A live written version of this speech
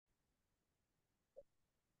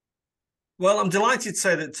Well, I'm delighted to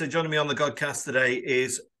say that joining me on the Godcast today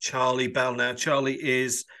is Charlie Bell. Now, Charlie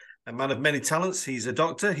is a man of many talents. He's a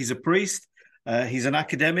doctor, he's a priest, he's an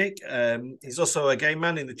academic. He's also a gay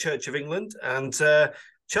man in the Church of England. And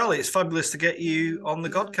Charlie, it's fabulous to get you on the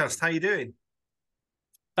Godcast. How are you doing?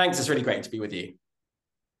 Thanks. It's really great to be with you.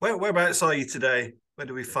 Whereabouts are you today? Where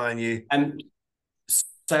do we find you?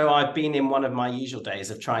 So I've been in one of my usual days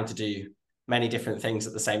of trying to do many different things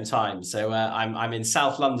at the same time. So I'm in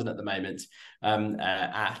South London at the moment,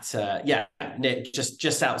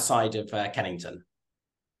 just outside of Kennington.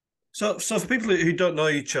 So for people who don't know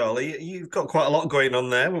you, Charlie, you've got quite a lot going on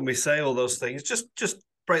there. When we say all those things, just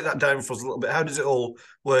break that down for us a little bit. How does it all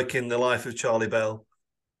work in the life of Charlie Bell?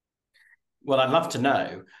 Well, I'd love to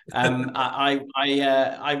know.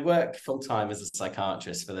 I work full time as a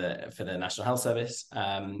psychiatrist for the National Health Service,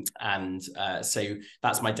 so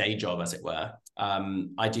that's my day job, as it were.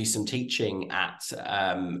 I do some teaching at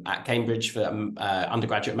Cambridge for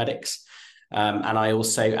undergraduate medics, and I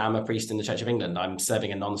also am a priest in the Church of England. I'm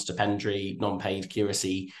serving a non-stipendiary, non-paid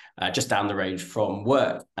curacy just down the road from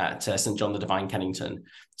work at St John the Divine, Kennington.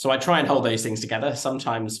 So I try and hold those things together.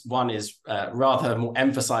 Sometimes one is rather more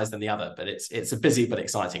emphasized than the other, but it's a busy but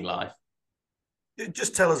exciting life.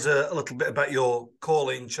 Just tell us a little bit about your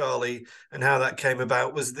calling, Charlie, and how that came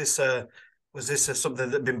about. Was this something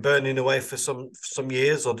that had been burning away for some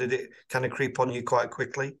years, or did it kind of creep on you quite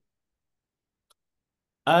quickly?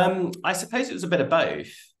 I suppose it was a bit of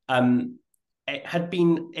both. It had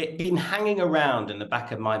been hanging around in the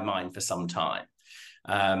back of my mind for some time.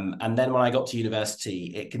 And then when I got to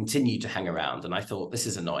university, it continued to hang around, and I thought, this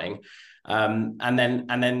is annoying. And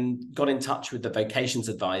then got in touch with the vocations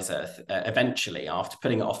advisor eventually, after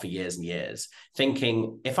putting it off for years and years,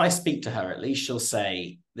 thinking, if I speak to her, at least she'll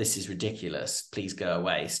say, this is ridiculous, please go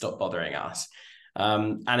away, stop bothering us.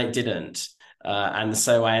 And it didn't. And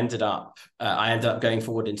so I ended up going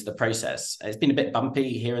forward into the process. It's been a bit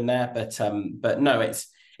bumpy here and there, but no,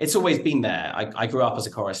 it's always been there. I grew up as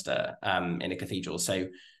a chorister in a cathedral, so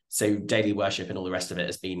daily worship and all the rest of it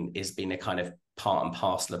has been a kind of part and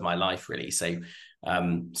parcel of my life, really. So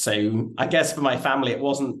I guess for my family, it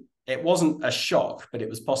wasn't a shock, but it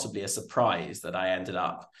was possibly a surprise that I ended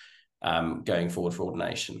up going forward for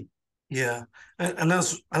ordination. Yeah, and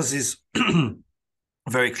as is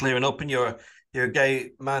very clear and open, you're a gay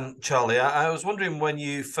man, Charlie. I was wondering when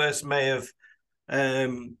you first may have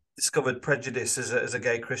discovered prejudice as a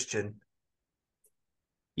gay Christian.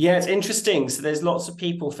 Yeah, it's interesting. So there's lots of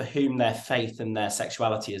people for whom their faith and their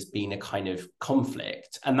sexuality has been a kind of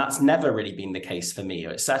conflict, and that's never really been the case for me.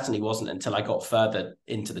 Or it certainly wasn't until I got further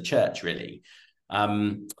into the church, really.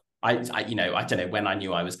 I don't know when I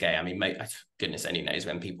knew I was gay. I mean, goodness only knows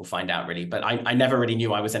when people find out, really. But I never really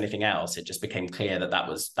knew I was anything else. It just became clear that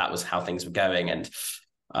was how things were going, and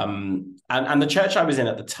the church I was in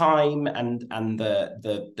at the time, and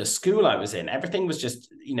the school I was in, everything was just,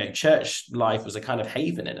 church life was a kind of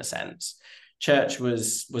haven in a sense. Church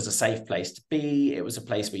was a safe place to be. It was a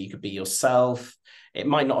place where you could be yourself. It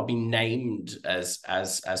might not have been named as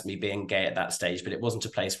me being gay at that stage, but it wasn't a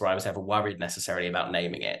place where I was ever worried necessarily about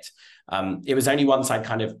naming it. It was only once I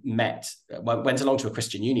kind of went along to a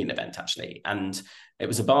Christian Union event, actually, and it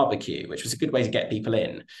was a barbecue, which was a good way to get people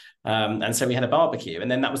in. And so we had a barbecue, and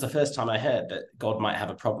then that was the first time I heard that God might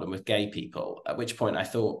have a problem with gay people, at which point I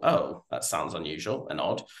thought, oh, that sounds unusual and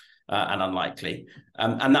odd. And unlikely.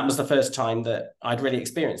 And that was the first time that I'd really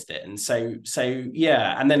experienced it. And so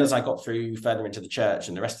yeah. And then as I got through further into the church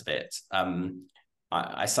and the rest of it,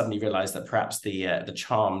 I suddenly realized that perhaps the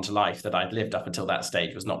charmed life that I'd lived up until that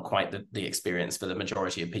stage was not quite the experience for the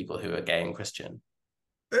majority of people who are gay and Christian.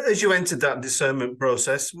 As you entered that discernment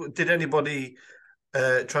process, did anybody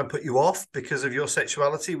try and put you off because of your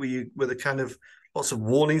sexuality? Were there kind of lots of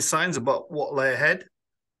warning signs about what lay ahead?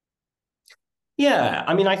 Yeah,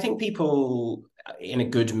 I mean, I think people in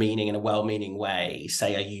a well-meaning way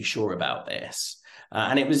say, are you sure about this?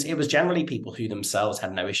 And it was generally people who themselves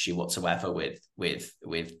had no issue whatsoever with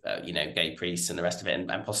gay priests and the rest of it,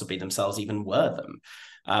 and possibly themselves even were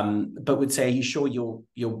them, but would say, are you sure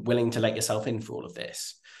you're willing to let yourself in for all of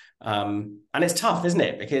this? And it's tough, isn't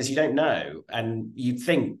it? Because you don't know, and you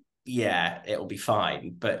think, yeah, it'll be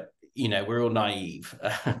fine, but we're all naive.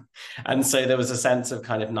 And so there was a sense of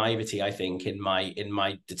kind of naivety, I think, in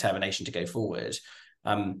my determination to go forward.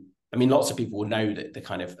 I mean, lots of people will know that the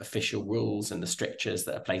kind of official rules and the strictures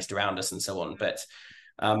that are placed around us and so on. But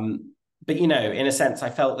in a sense, I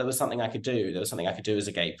felt there was something I could do. There was something I could do as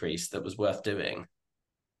a gay priest that was worth doing.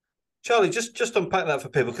 Charlie, just unpack that for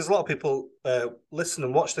people, because a lot of people listen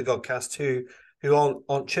and watch the Godcast who who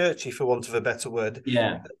aren't churchy, for want of a better word.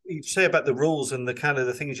 Yeah. You say about the rules and the kind of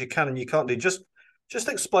the things you can and you can't do. Just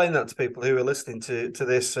explain that to people who are listening to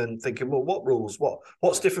this and thinking, well, what rules?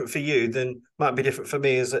 What's different for you than might be different for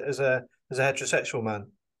me as a heterosexual man?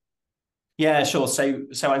 Yeah, sure. So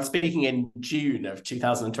I'm speaking in June of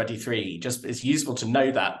 2023. Just it's useful to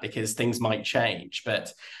know that because things might change.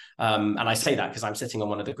 But and I say that because I'm sitting on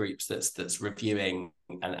one of the groups that's reviewing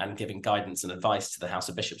and giving guidance and advice to the House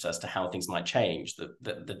of Bishops as to how things might change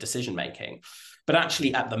the decision making. But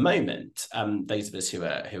actually, at the moment, those of us who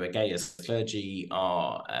are gay as clergy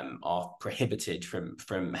are prohibited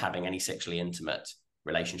from having any sexually intimate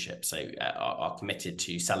relationships. So are committed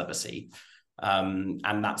to celibacy.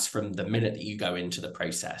 And that's from the minute that you go into the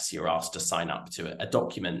process. You're asked to sign up to a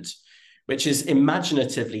document which is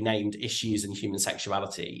imaginatively named Issues in Human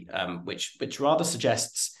Sexuality, which rather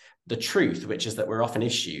suggests the truth, which is that we're often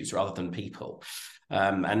issues rather than people.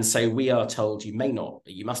 And so we are told you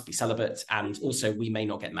must be celibate, and also we may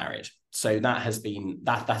not get married. So that has been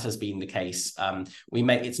the case.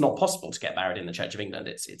 It's not possible to get married in the Church of England.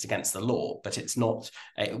 It's against the law, but it's not.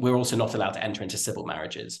 We're also not allowed to enter into civil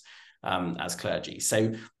marriages as clergy.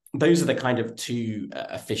 So those are the kind of two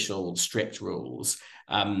official strict rules.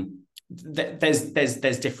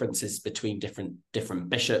 There's differences between different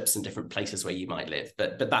bishops and different places where you might live,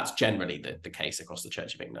 but that's generally the case across the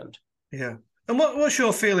Church of England. Yeah. And what's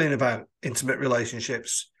your feeling about intimate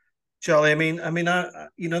relationships, Charlie? I mean,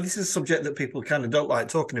 this is a subject that people kind of don't like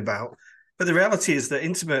talking about, but the reality is that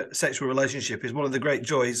intimate sexual relationship is one of the great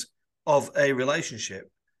joys of a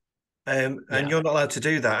relationship. And you're not allowed to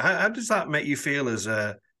do that. How does that make you feel as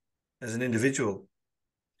an individual?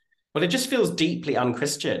 Well, it just feels deeply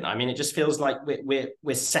unchristian. I mean, it just feels like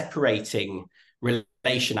we're separating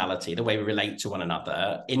relationality, the way we relate to one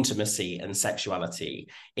another, intimacy and sexuality,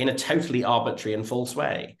 in a totally arbitrary and false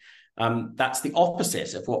way. That's the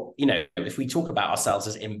opposite of what, if we talk about ourselves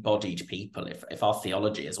as embodied people, if our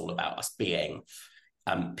theology is all about us being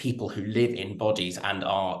people who live in bodies and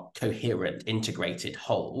are coherent, integrated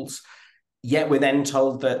wholes, yet we're then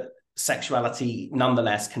told that sexuality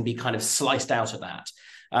nonetheless can be kind of sliced out of that.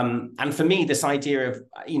 And for me, this idea of,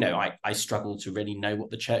 I struggle to really know what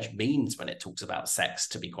the church means when it talks about sex,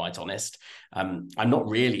 to be quite honest. I'm not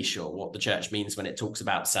really sure what the church means when it talks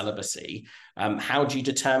about celibacy. How do you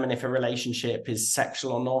determine if a relationship is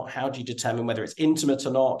sexual or not? How do you determine whether it's intimate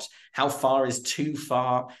or not? How far is too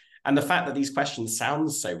far? And the fact that these questions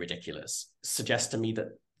sound so ridiculous suggests to me that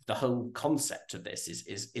the whole concept of this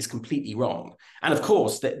is completely wrong. And of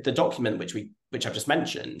course, the document which I've just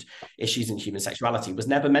mentioned, Issues in Human Sexuality, was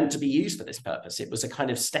never meant to be used for this purpose. It was a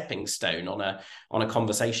kind of stepping stone on a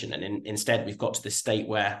conversation. And instead, we've got to this state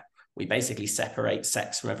where we basically separate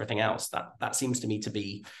sex from everything else. That seems to me to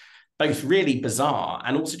be both really bizarre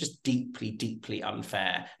and also just deeply, deeply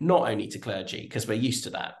unfair, not only to clergy, because we're used to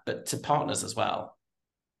that, but to partners as well.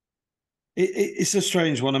 It's a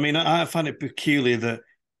strange one. I mean, I find it peculiar that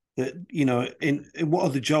in what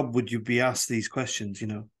other job would you be asked these questions?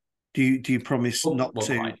 Do you promise not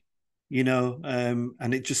to? Quite.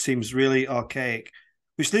 And it just seems really archaic.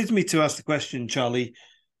 Which leads me to ask the question, Charlie,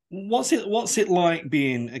 what's it like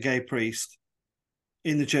being a gay priest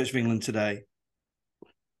in the Church of England today?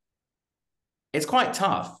 It's quite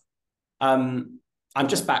tough. I'm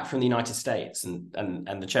just back from the United States, and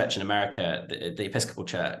the church in America, the Episcopal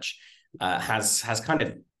Church, has kind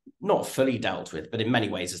of not fully dealt with, but in many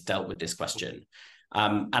ways has dealt with this question.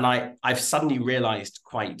 And I've suddenly realized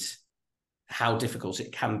quite how difficult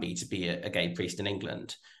it can be to be a gay priest in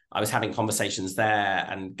England. I was having conversations there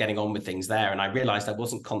and getting on with things there, and I realized I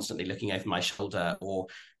wasn't constantly looking over my shoulder or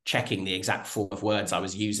checking the exact form of words I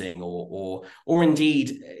was using, or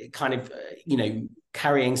indeed kind of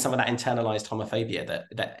carrying some of that internalized homophobia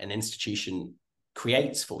that an institution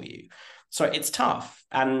creates for you. So it's tough.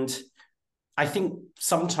 And I think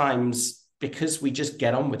sometimes because we just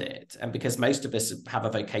get on with it, and because most of us have a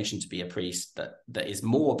vocation to be a priest that is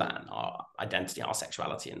more than our identity, our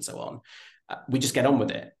sexuality, and so on, we just get on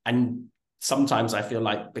with it. And sometimes I feel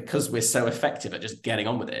like because we're so effective at just getting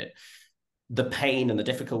on with it, the pain and the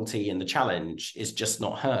difficulty and the challenge is just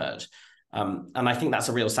not heard. And I think that's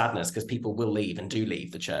a real sadness, because people will leave and do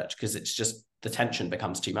leave the church because it's just the tension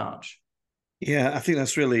becomes too much. Yeah, I think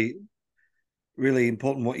that's really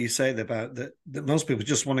important what you say about that most people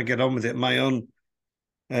just want to get on with it. My own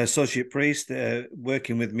associate priest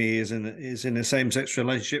working with me is in a same-sex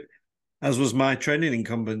relationship, as was my training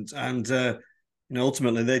incumbent, and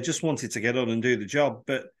ultimately they just wanted to get on and do the job,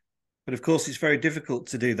 but of course it's very difficult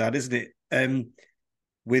to do that, isn't it,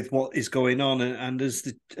 with what is going on, and as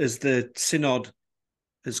the synod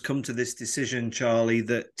has come to this decision, Charlie,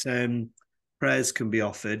 that prayers can be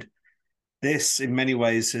offered. This, in many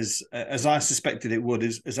ways, as I suspected it would,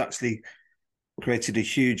 has actually created a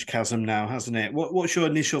huge chasm now, hasn't it? What's your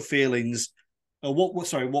initial feelings? Or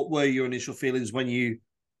what were your initial feelings when you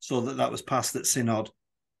saw that was passed at Synod?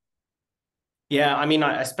 Yeah, I mean,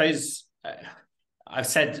 I suppose I've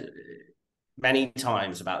said many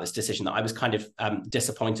times about this decision that I was kind of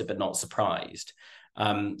disappointed but not surprised.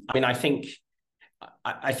 I mean, I think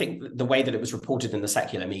the way that it was reported in the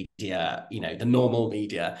secular media, the normal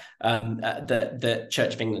media, the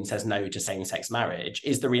Church of England says no to same-sex marriage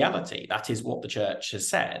is the reality. That is what the church has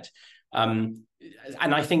said. And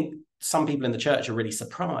I think some people in the church are really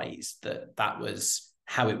surprised that was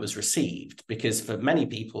how it was received, because for many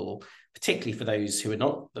people, particularly for those who are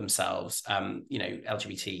not themselves,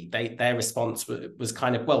 LGBT, their response was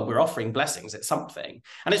kind of, well, we're offering blessings, it's something.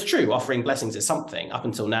 And it's true, offering blessings is something. Up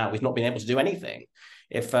until now, we've not been able to do anything.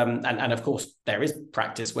 And of course, there is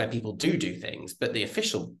practice where people do things, but the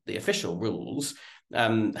official rules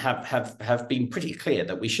have been pretty clear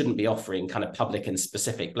that we shouldn't be offering kind of public and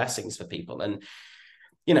specific blessings for people. And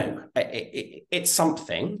it's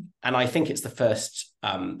something, and I think it's the first.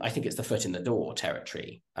 I think it's the foot in the door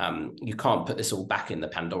territory. You can't put this all back in the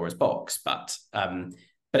Pandora's box, but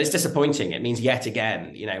it's disappointing. It means yet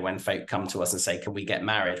again, when folk come to us and say, "Can we get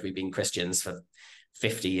married?" We've been Christians for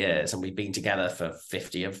 50 years, and we've been together for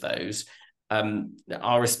 50 of those.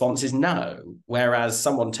 Our response is no. Whereas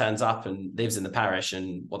someone turns up and lives in the parish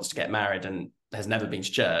and wants to get married and has never been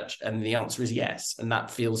to church, and the answer is yes, and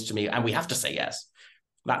that feels to me, and we have to say yes.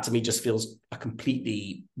 That to me just feels a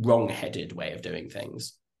completely wrong-headed way of doing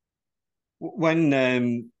things. When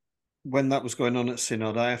that was going on at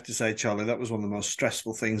Synod, I have to say, Charlie, that was one of the most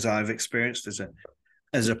stressful things I've experienced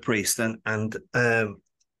as a priest, and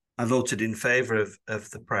I voted in favour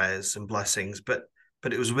of the prayers and blessings, but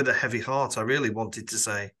it was with a heavy heart. I really wanted to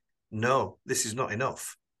say, no, this is not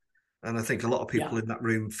enough, and I think a lot of people in that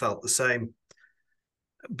room felt the same.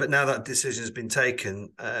 But now that decision has been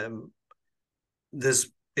taken,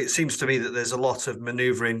 it seems to me that there's a lot of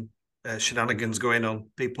manoeuvring, shenanigans going on,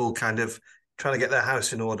 people kind of trying to get their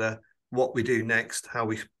house in order, what we do next, how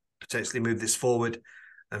we potentially move this forward,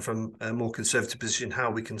 and from a more conservative position,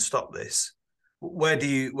 how we can stop this. Where do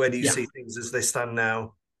you see things as they stand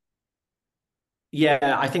now?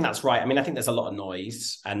 Yeah, I think that's right. I mean, I think there's a lot of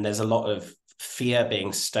noise and there's a lot of fear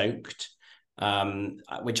being stoked,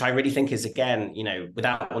 which I really think is, again,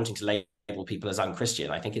 without wanting to label people as unchristian,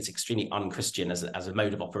 I think it's extremely unchristian as a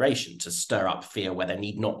mode of operation to stir up fear where there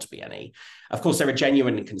need not to be any. Of course, there are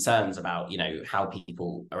genuine concerns about, how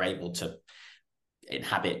people are able to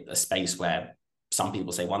inhabit a space where some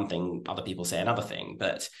people say one thing, other people say another thing.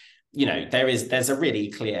 But, there's a really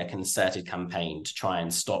clear concerted campaign to try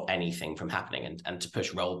and stop anything from happening and to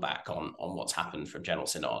push rollback on what's happened from General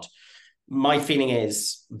Synod. My feeling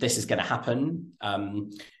is this is going to happen.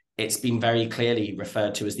 It's been very clearly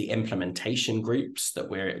referred to as the implementation groups that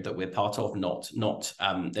we're part of, not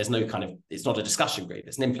there's no kind of, it's not a discussion group,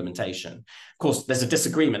 it's an implementation. Of course, there's a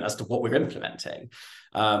disagreement as to what we're implementing.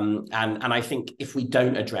 And I think if we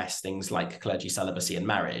don't address things like clergy celibacy and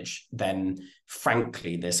marriage, then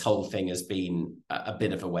frankly, this whole thing has been a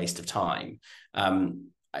bit of a waste of time.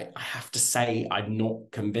 I have to say, I'm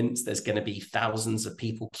not convinced there's going to be thousands of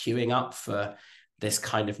people queuing up for this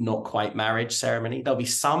kind of not quite marriage ceremony. There'll be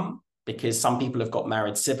some, because some people have got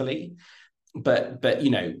married civilly, but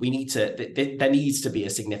we need to, there needs to be a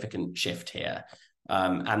significant shift here.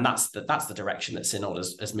 And that's the direction that Synod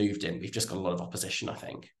has moved in. We've just got a lot of opposition, I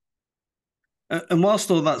think. And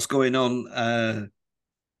whilst all that's going on,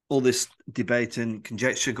 all this debate and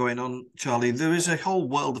conjecture going on, Charlie, there is a whole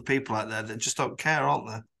world of people out there that just don't care, aren't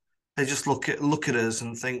there? They just look at us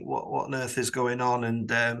and think, what on earth is going on?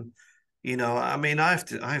 And I mean, I have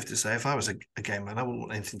to say, if I was a gay man, I wouldn't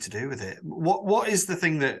want anything to do with it. What is the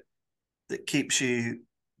thing that keeps you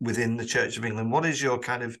within the Church of England? What is your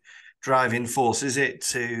kind of driving force? Is it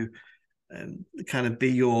to kind of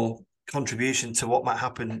be your contribution to what might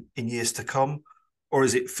happen in years to come, or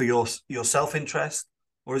is it for your self-interest,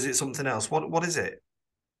 or is it something else? What is it?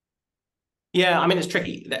 Yeah, I mean, it's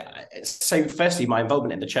tricky. So firstly, my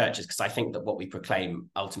involvement in the church is because I think that what we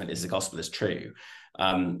proclaim ultimately as the gospel is true.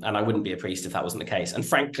 And I wouldn't be a priest if that wasn't the case. And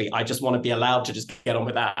frankly, I just want to be allowed to just get on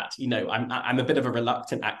with that. I'm a bit of a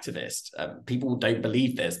reluctant activist. People don't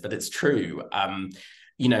believe this, but it's true. I'm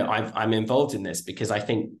involved in this because I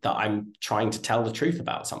think that I'm trying to tell the truth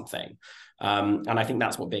about something. And I think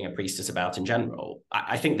that's what being a priest is about in general.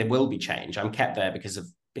 I think there will be change. I'm kept there because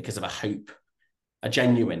of a hope, a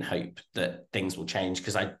genuine hope that things will change,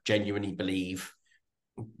 because I genuinely believe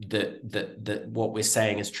that what we're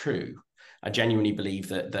saying is true. I genuinely believe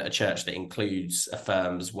that a church that includes,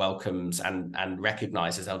 affirms, welcomes, and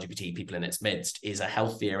recognizes LGBT people in its midst is a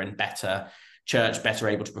healthier and better church, better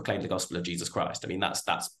able to proclaim the gospel of Jesus Christ. I mean, that's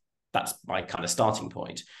my kind of starting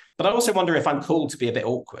point. But I also wonder if I'm called to be a bit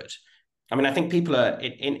awkward. I mean, I think people are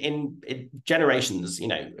in generations,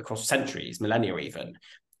 across centuries, millennia even,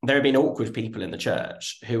 there have been awkward people in the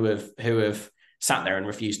church who have sat there and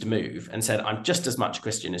refused to move and said, I'm just as much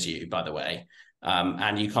Christian as you, by the way.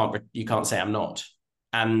 And you can't say I'm not.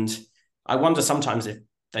 And I wonder sometimes if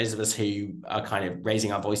those of us who are kind of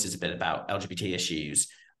raising our voices a bit about LGBT issues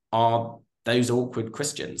are those awkward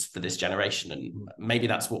Christians for this generation. And maybe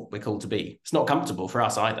that's what we're called to be. It's not comfortable for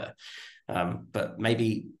us either. But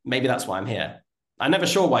maybe that's why I'm here. I'm never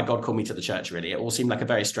sure why God called me to the church, really. It all seemed like a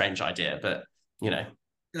very strange idea, but,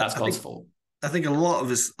 that's God's fault. I think a lot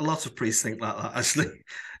of priests think like that, actually.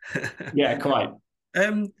 Yeah, quite.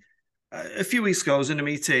 A few weeks ago, I was in a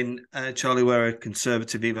meeting, Charlie, where a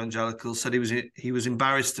conservative evangelical said he was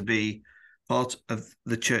embarrassed to be part of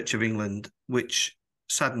the Church of England, which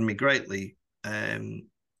saddened me greatly.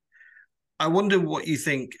 I wonder what you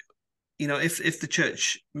think, if the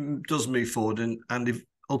church does move forward and if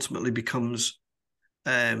ultimately becomes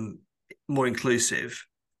more inclusive,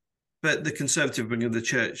 but the conservative wing of the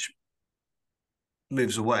church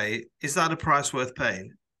moves away, is that a price worth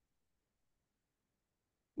paying?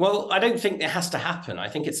 Well, I don't think it has to happen. I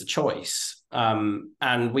think it's a choice.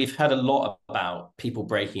 And we've heard a lot about people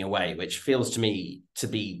breaking away, which feels to me to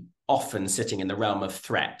be often sitting in the realm of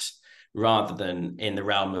threat rather than in the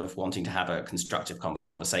realm of wanting to have a constructive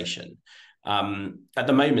conversation. At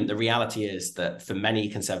the moment, the reality is that for many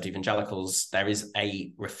conservative evangelicals, there is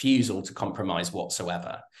a refusal to compromise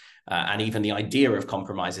whatsoever. And even the idea of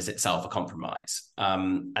compromise is itself a compromise.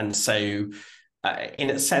 And so in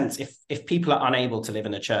a sense, if people are unable to live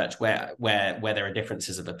in a church where there are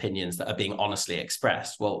differences of opinions that are being honestly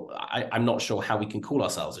expressed, well, I'm not sure how we can call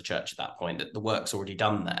ourselves a church at that point, that the work's already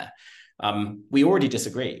done there. We already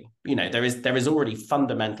disagree. There is already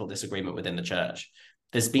fundamental disagreement within the church.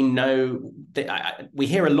 There's been we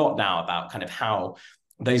hear a lot now about kind of how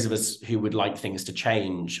those of us who would like things to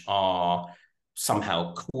change are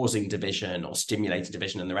somehow causing division or stimulating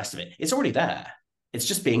division and the rest of it. It's already there. It's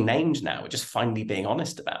just being named now. We're just finally being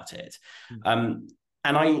honest about it. And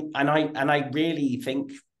I really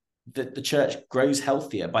think that the church grows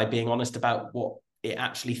healthier by being honest about what it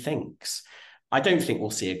actually thinks. I don't think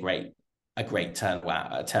we'll see a great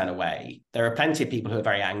turn away. There are plenty of people who are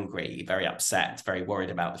very angry, very upset, very worried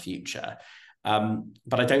about the future.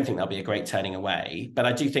 But I don't think there'll be a great turning away. But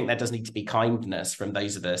I do think there does need to be kindness from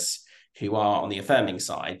those of us who are on the affirming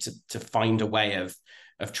side to find a way of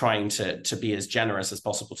trying to be as generous as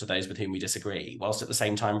possible to those with whom we disagree, whilst at the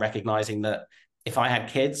same time recognizing that if I had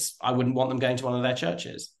kids, I wouldn't want them going to one of their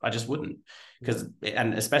churches. I just wouldn't.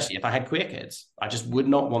 And especially if I had queer kids, I just would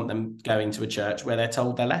not want them going to a church where they're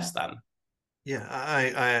told they're less than. Yeah,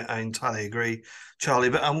 I entirely agree, Charlie.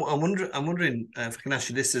 But I'm wondering if I can ask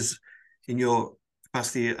you this, as in your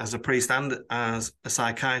capacity as a priest and as a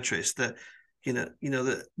psychiatrist, that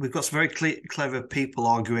that we've got some very clever people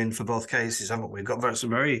arguing for both cases, haven't we? We've got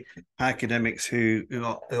some very academics who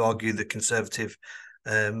argue the conservative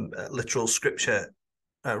literal scripture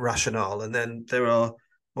rationale, and then there are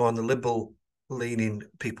more on the liberal leaning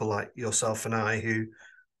people like yourself and I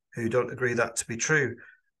who don't agree that to be true.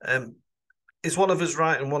 Is one of us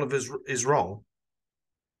right and one of us is wrong?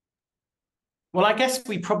 Well, I guess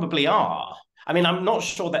we probably are. I mean, I'm not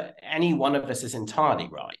sure that any one of us is entirely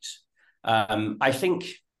right. I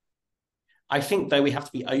think though we have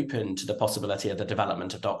to be open to the possibility of the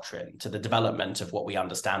development of doctrine, to the development of what we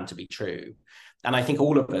understand to be true. And I think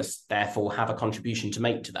all of us, therefore, have a contribution to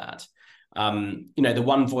make to that. The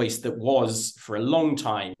one voice that was for a long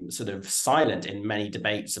time sort of silent in many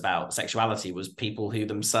debates about sexuality was people who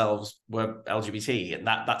themselves were LGBT, and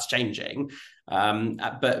that's changing.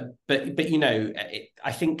 But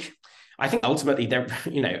I think ultimately there,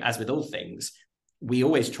 as with all things, we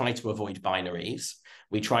always try to avoid binaries.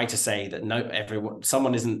 We try to say that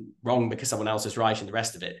someone isn't wrong because someone else is right and the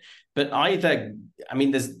rest of it. But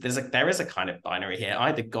there is a kind of binary here.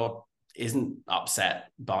 Either God isn't upset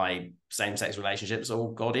by same-sex relationships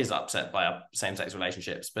or God is upset by same-sex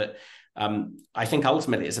relationships. But I think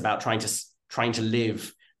ultimately it's about trying to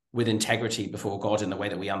live with integrity before God in the way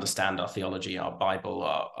that we understand our theology, our Bible,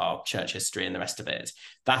 our church history and the rest of it.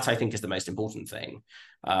 That I think is the most important thing.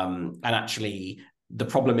 And actually The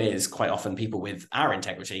problem is quite often people with our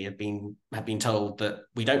integrity have been told that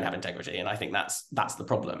we don't have integrity, and I think that's the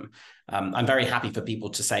problem. I'm very happy for people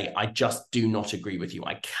to say, I just do not agree with you.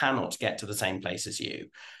 I cannot get to the same place as you,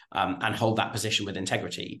 and hold that position with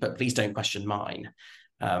integrity. But please don't question mine.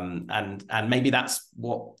 And maybe that's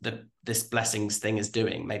what this blessings thing is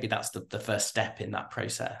doing. Maybe that's the first step in that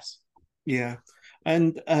process. Yeah,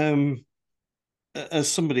 and as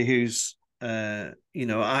somebody who's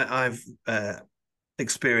I've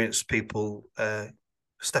experienced people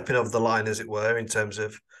stepping over the line, as it were, in terms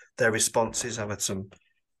of their responses. I've had some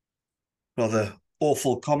rather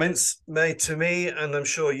awful comments made to me, and I'm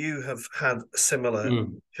sure you have had similar.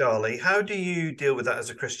 Charlie, how do you deal with that as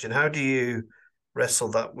a Christian? How do you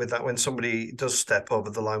wrestle with that when somebody does step over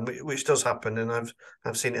the line, which does happen, and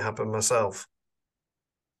I've seen it happen myself?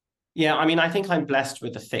 Yeah, I mean, I think I'm blessed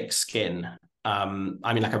with a thick skin.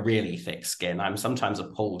 Like a really thick skin. I'm sometimes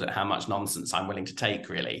appalled at how much nonsense I'm willing to take,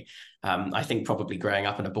 really. I think probably growing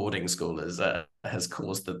up in a boarding school has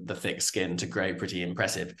caused the thick skin to grow pretty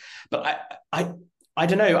impressive. But I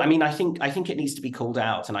don't know. I mean, I think it needs to be called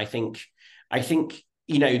out. And I think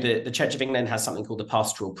the Church of England has something called the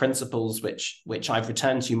pastoral principles, which I've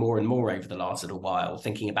returned to more and more over the last little while,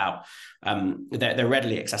 thinking about, they're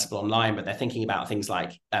readily accessible online, but they're thinking about things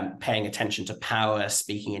like paying attention to power,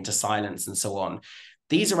 speaking into silence, and so on.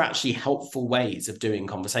 These are actually helpful ways of doing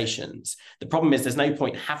conversations. The problem is there's no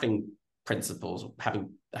point having principles, having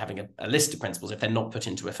a list of principles if they're not put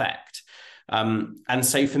into effect. And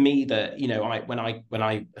so for me, when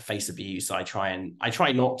I face abuse, I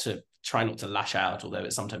try not to lash out, although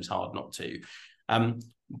it's sometimes hard not to.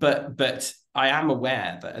 But I am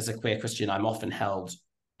aware that as a queer Christian, I'm often held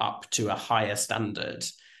up to a higher standard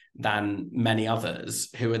than many others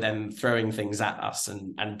who are then throwing things at us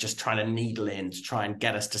and just trying to needle in to try and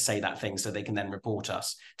get us to say that thing so they can then report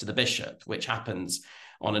us to the bishop, which happens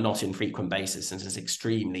on a not infrequent basis and is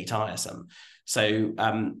extremely tiresome. So,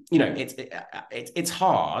 it's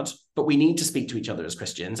hard, but we need to speak to each other as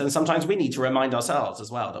Christians. And sometimes we need to remind ourselves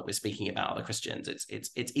as well that we're speaking about other Christians.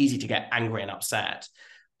 It's easy to get angry and upset.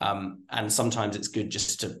 And sometimes it's good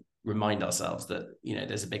just to remind ourselves that,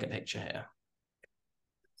 there's a bigger picture here.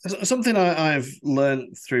 Something I've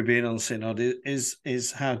learned through being on Synod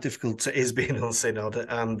is how difficult it is being on Synod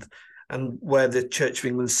and where the Church of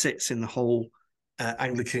England sits in the whole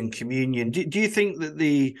Anglican communion. Do you think that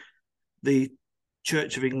the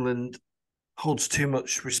Church of England holds too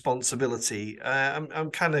much responsibility? I'm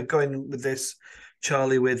kind of going with this,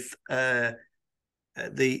 Charlie, with the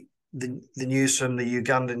news from the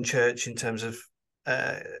Ugandan church in terms of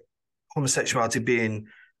homosexuality being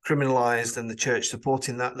criminalized and the church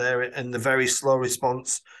supporting that there, and the very slow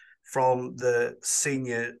response from the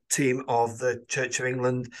senior team of the Church of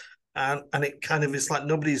England. And it kind of, it's like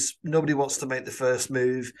nobody wants to make the first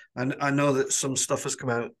move. And I know that some stuff has come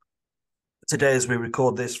out today as we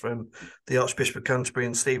record this from the Archbishop of Canterbury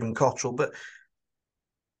and Stephen Cottrell, but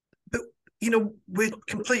we're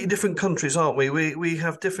completely different countries, aren't we? We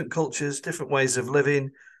have different cultures, different ways of living.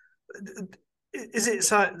 Is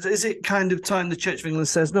it kind of time the Church of England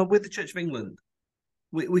says, no, we're the Church of England,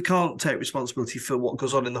 we can't take responsibility for what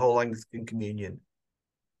goes on in the whole Anglican communion?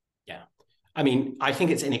 Yeah. I mean, I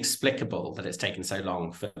think it's inexplicable that it's taken so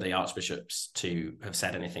long for the archbishops to have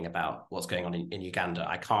said anything about what's going on in Uganda.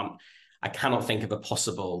 I cannot think of a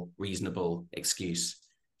possible reasonable excuse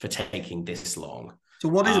for taking this long. So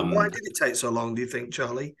why did it take so long, do you think,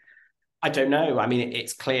 Charlie? I don't know. I mean,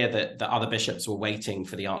 it's clear that the other bishops were waiting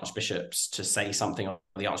for the archbishops to say something, or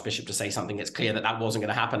the archbishop to say something. It's clear that wasn't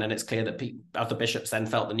going to happen. And it's clear that other bishops then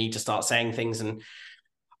felt the need to start saying things. And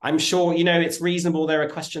I'm sure, it's reasonable. There are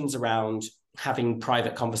questions around having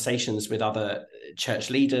private conversations with other church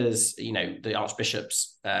leaders, the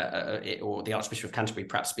archbishops or the Archbishop of Canterbury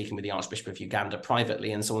perhaps speaking with the Archbishop of Uganda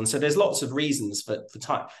privately and so on. So there's lots of reasons for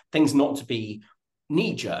things not to be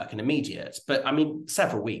knee-jerk and immediate. But I mean,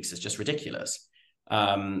 several weeks is just ridiculous.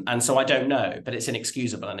 And so I don't know, but it's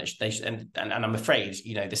inexcusable. And I'm afraid,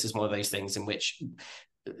 this is one of those things in which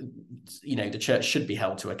the church should be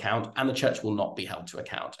held to account, and the church will not be held to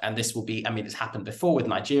account. And this will be, it's happened before with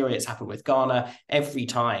Nigeria, it's happened with Ghana. Every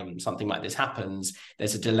time something like this happens,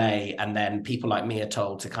 there's a delay, and then people like me are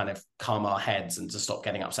told to kind of calm our heads and to stop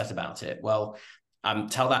getting upset about it. Well,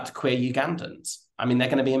 tell that to queer Ugandans. They're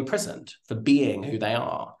going to be imprisoned for being who they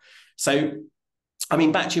are. So,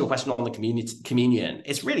 back to your question on the communion,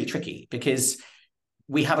 it's really tricky because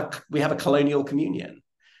we have a colonial communion.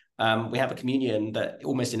 We have a communion that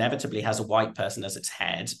almost inevitably has a white person as its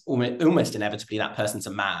head. Almost inevitably, that person's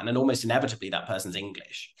a man, and almost inevitably, that person's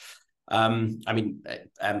English.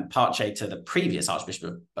 Parce to the previous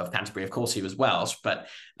Archbishop of Canterbury, of course, he was Welsh, but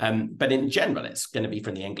in general, it's going to be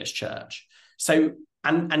from the English Church. So,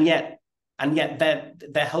 and yet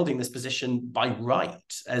they're holding this position by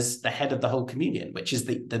right as the head of the whole communion, which is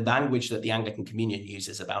the language that the Anglican Communion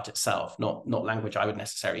uses about itself, not language I would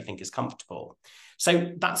necessarily think is comfortable.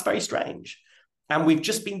 So that's very strange. And we've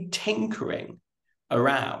just been tinkering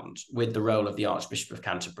around with the role of the Archbishop of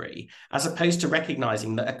Canterbury, as opposed to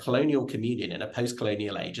recognizing that a colonial communion in a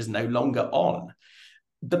post-colonial age is no longer on.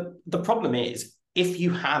 The problem is, if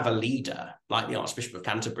you have a leader like the Archbishop of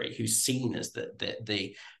Canterbury, who's seen as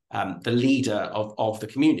the leader of the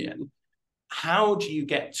communion, how do you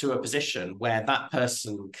get to a position where that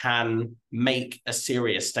person can make a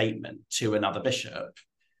serious statement to another bishop,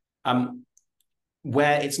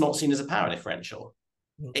 where it's not seen as a power differential?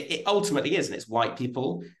 It ultimately is, and it's white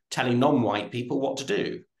people telling non-white people what to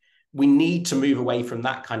do. We need to move away from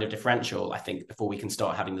that kind of differential, I think, before we can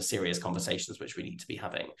start having the serious conversations which we need to be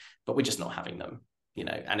having. But we're just not having them,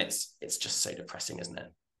 and it's just so depressing, isn't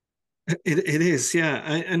it? It is, yeah.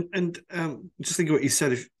 And just think of what you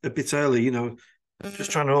said a bit earlier,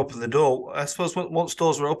 just trying to open the door. I suppose once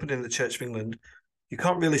doors are opened in the Church of England, you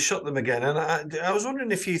can't really shut them again. And I was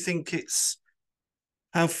wondering if you think it's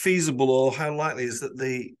how feasible or how likely is that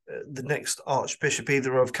the next Archbishop,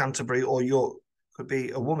 either of Canterbury or York, could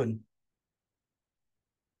be a woman?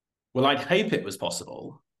 Well, I'd hope it was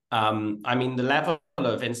possible. The level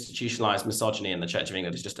of institutionalized misogyny in the Church of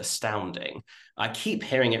England is just astounding. I keep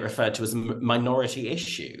hearing it referred to as a minority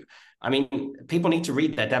issue. People need to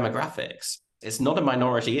read their demographics. It's not a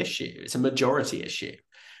minority issue. It's a majority issue.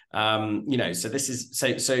 So this is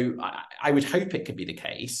so I would hope it could be the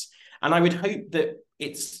case. And I would hope that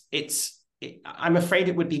I'm afraid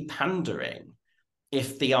it would be pandering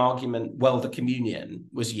if the argument, well, the communion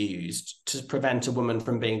was used to prevent a woman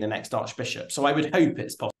from being the next archbishop. So I would hope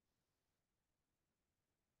it's possible.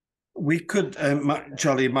 We could,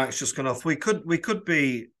 Charlie, Mike's just gone off. We could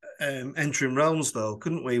be entering realms, though,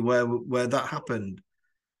 couldn't we, where that happened,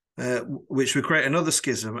 which would create another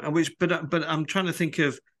schism. But I'm trying to think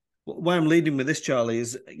of where I'm leading with this, Charlie,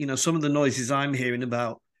 is some of the noises I'm hearing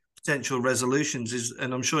about potential resolutions is,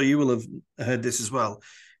 and I'm sure you will have heard this as well,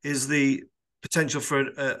 is the potential for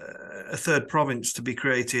a third province to be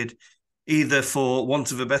created, either for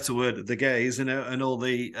want of a better word, the gays and all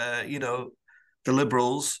the the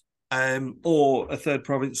liberals, or a third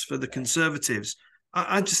province for the Conservatives.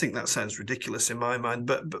 I just think that sounds ridiculous in my mind.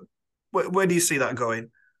 But where do you see that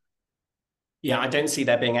going? Yeah, I don't see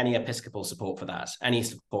there being any episcopal support for that, any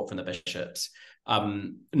support from the bishops,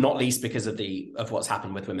 not least because of what's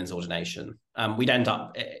happened with women's ordination. We'd end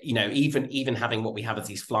up, even having what we have as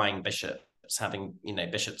these flying bishops, having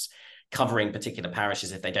bishops covering particular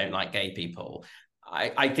parishes if they don't like gay people.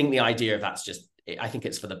 I think the idea of that's just, I think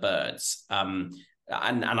it's for the birds.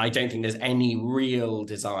 And I don't think there's any real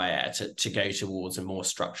desire to go towards a more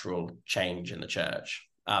structural change in the church.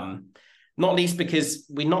 Not least because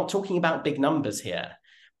we're not talking about big numbers here.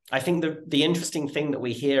 I think the interesting thing that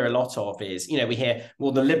we hear a lot of is, we hear,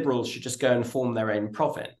 well, the liberals should just go and form their own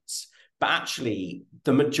province. But actually,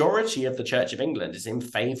 the majority of the Church of England is in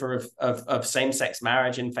favour of same-sex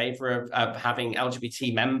marriage, in favour of having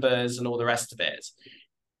LGBT members and all the rest of it.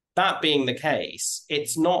 That being the case,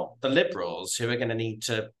 it's not the liberals who are going to need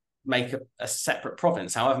to make a separate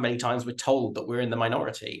province, however many times we're told that we're in the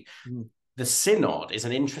minority. Mm. The synod is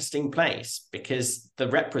an interesting place because the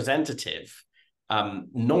representative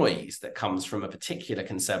noise that comes from a particular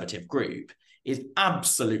conservative group is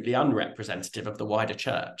absolutely unrepresentative of the wider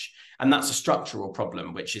church. And that's a structural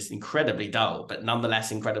problem, which is incredibly dull, but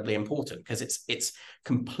nonetheless incredibly important, because it's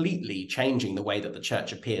completely changing the way that the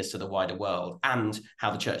church appears to the wider world and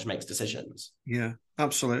how the church makes decisions. Yeah,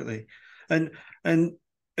 absolutely. And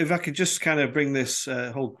if I could just kind of bring this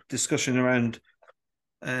whole discussion around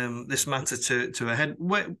this matter to a head,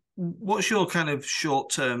 what's your kind of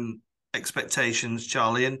short-term expectations,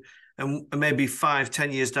 Charlie, and maybe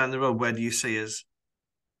 5-10 years down the road, where do you see us?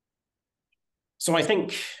 So I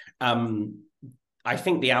think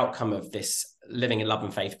the outcome of this Living in Love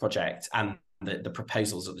and Faith project and the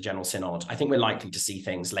proposals at the General Synod, I think we're likely to see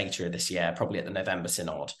things later this year, probably at the November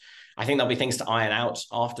Synod. I think there'll be things to iron out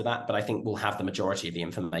after that, but I think we'll have the majority of the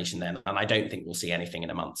information then, and I don't think we'll see anything in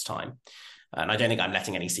a month's time. And I don't think I'm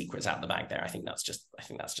letting any secrets out of the bag there. I think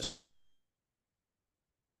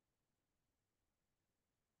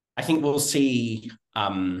we'll see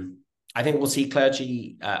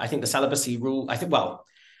clergy. I think the celibacy rule. I think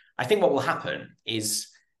what will happen is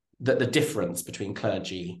that the difference between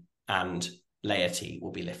clergy and laity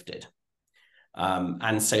will be lifted.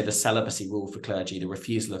 And so the celibacy rule for clergy, the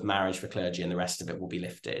refusal of marriage for clergy, and the rest of it will be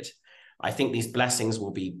lifted. I think these blessings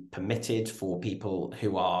will be permitted for people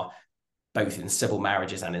who are both in civil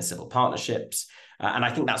marriages and in civil partnerships. And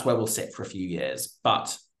I think that's where we'll sit for a few years.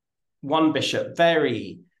 But one bishop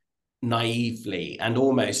very naively and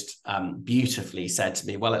almost beautifully said to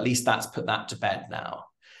me, well, at least that's put that to bed now.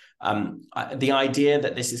 The idea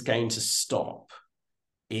that this is going to stop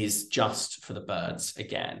is just for the birds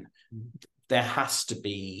again. There has to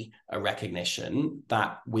be a recognition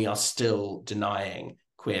that we are still denying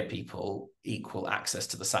queer people equal access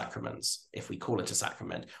to the sacraments, if we call it a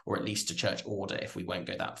sacrament, or at least to church order if we won't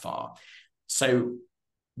go that far. So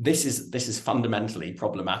this is fundamentally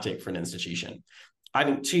problematic for an institution. I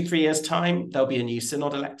think 2-3 years' time, there'll be a new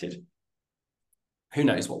synod elected. Who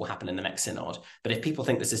knows what will happen in the next synod? But if people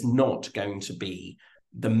think this is not going to be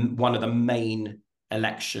one of the main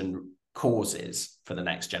election causes for the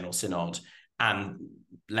next general synod and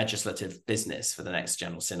legislative business for the next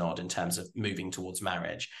general synod in terms of moving towards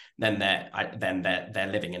marriage, then they're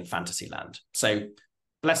living in fantasy land. So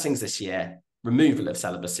blessings this year, removal of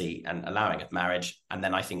celibacy and allowing of marriage, and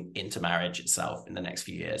then I think intermarriage itself in the next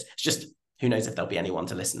few years. It's just, who knows if there'll be anyone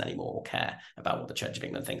to listen anymore or care about what the Church of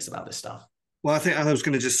England thinks about this stuff. Well, I was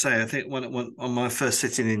going to just say, I think when on my first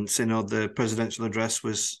sitting in synod, the presidential address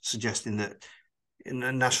was suggesting that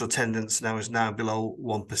national attendance now is below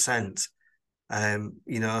 1%.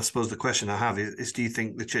 I suppose the question I have is, do you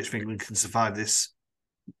think the Church of England can survive this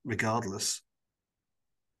regardless?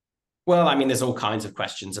 Well, I mean, there's all kinds of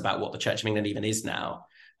questions about what the Church of England even is now.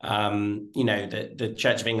 The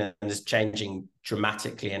Church of England is changing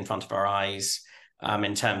dramatically in front of our eyes,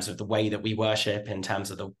 in terms of the way that we worship, in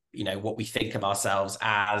terms of what we think of ourselves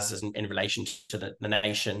as in relation to the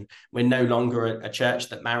nation. We're no longer a church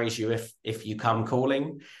that marries you if you come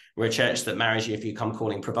calling. We're a church that marries you if you come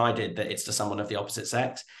calling, provided that it's to someone of the opposite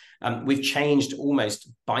sex. We've changed almost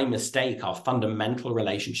by mistake our fundamental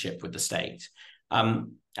relationship with the state.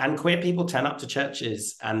 And queer people turn up to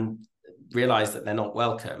churches and realize that they're not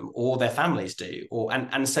welcome, or their families do,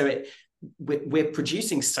 so we're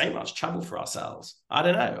producing so much trouble for ourselves. I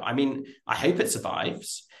don't know. I mean, I hope it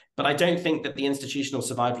survives, but I don't think that the institutional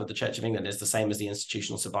survival of the Church of England is the same as the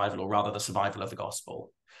institutional survival, or rather the survival of the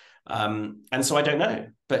gospel. And so I don't know,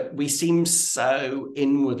 but we seem so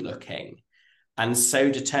inward looking and so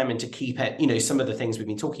determined to keep it, some of the things we've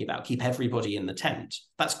been talking about, keep everybody in the tent.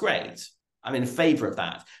 That's great. I'm in favor of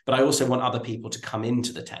that, but I also want other people to come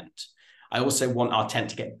into the tent. I also want our tent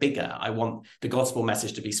to get bigger. I want the gospel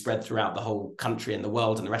message to be spread throughout the whole country and the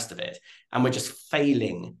world and the rest of it. And we're just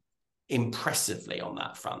failing impressively on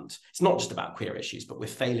that front. It's not just about queer issues, but we're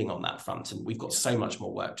failing on that front, and we've got so much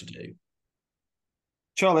more work to do.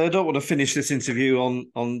 Charlie, I don't want to finish this interview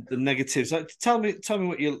on the negatives. Tell me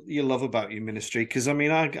what you love about your ministry, because I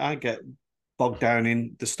mean, I get bogged down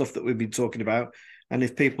in the stuff that we've been talking about, and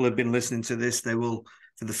if people have been listening to this, they will,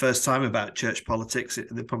 for the first time about church politics,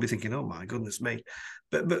 they're probably thinking, "Oh my goodness me!"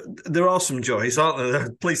 But there are some joys, aren't there?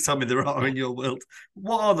 Please tell me there are in your world.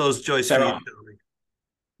 What are those joys for you, Charlie?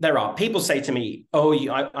 There are. People say to me, "Oh,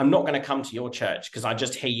 I'm not going to come to your church because I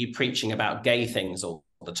just hear you preaching about gay things all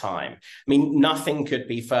the time." I mean, nothing could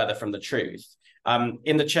be further from the truth.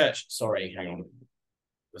 In the church, sorry, hang on.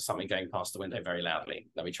 There's something going past the window very loudly.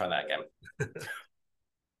 Let me try that again.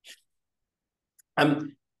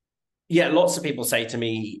 Yeah, lots of people say to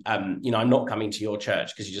me, I'm not coming to your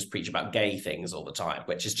church because you just preach about gay things all the time,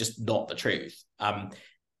 which is just not the truth.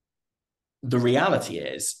 The reality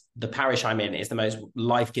is the parish I'm in is the most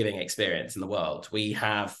life-giving experience in the world. We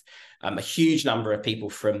have a huge number of people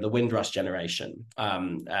from the Windrush generation.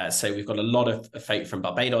 So we've got a lot of folk from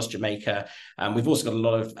Barbados, Jamaica. We've also got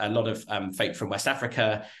a lot of folk from West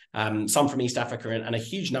Africa, some from East Africa, and a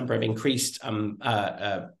huge number of increased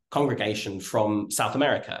congregation from South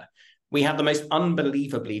America. We have the most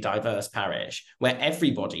unbelievably diverse parish where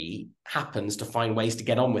everybody happens to find ways to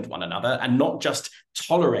get on with one another and not just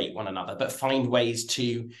tolerate one another, but find ways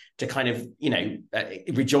to kind of,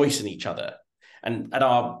 rejoice in each other. And at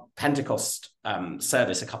our Pentecost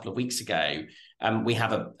service a couple of weeks ago, we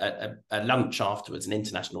have a lunch afterwards, an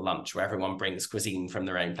international lunch where everyone brings cuisine from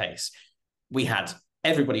their own place. We had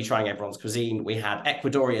everybody trying everyone's cuisine. We had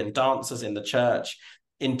Ecuadorian dancers in the church.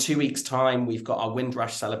 In 2 weeks' time, we've got our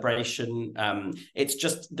Windrush celebration. It's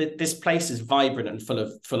just this place is vibrant and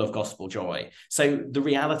full of gospel joy. So the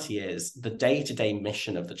reality is the day-to-day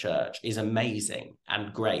mission of the church is amazing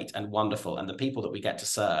and great and wonderful. And the people that we get to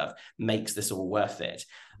serve makes this all worth it.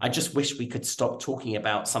 I just wish we could stop talking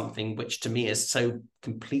about something which to me is so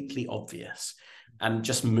completely obvious and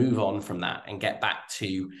just move on from that and get back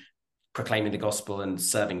to proclaiming the gospel and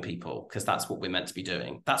serving people, because that's what we're meant to be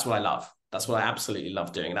doing. That's what I love. That's what I absolutely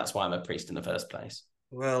love doing. That's why I'm a priest in the first place.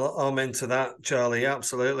 Well, amen to that, Charlie.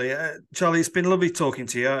 Absolutely. Charlie, it's been lovely talking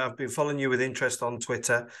to you. I've been following you with interest on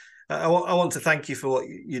Twitter. I want to thank you for what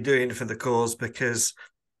you're doing for the cause, because,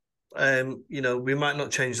 we might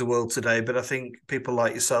not change the world today, but I think people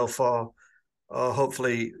like yourself are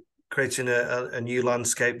hopefully creating a new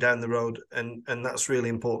landscape down the road, and that's really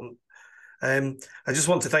important. I just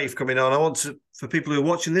want to thank you for coming on. I want for people who are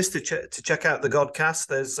watching this to check out the Godcast.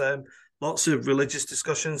 There's lots of religious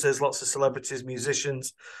discussions. There's lots of celebrities,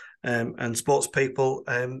 musicians, and sports people.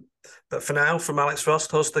 But for now, from Alex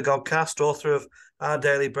Frost, host of the Godcast, author of Our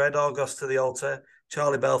Daily Bread, Argos to the Altar,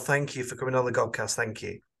 Charlie Bell, thank you for coming on the Godcast. Thank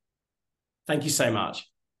you. Thank you so much.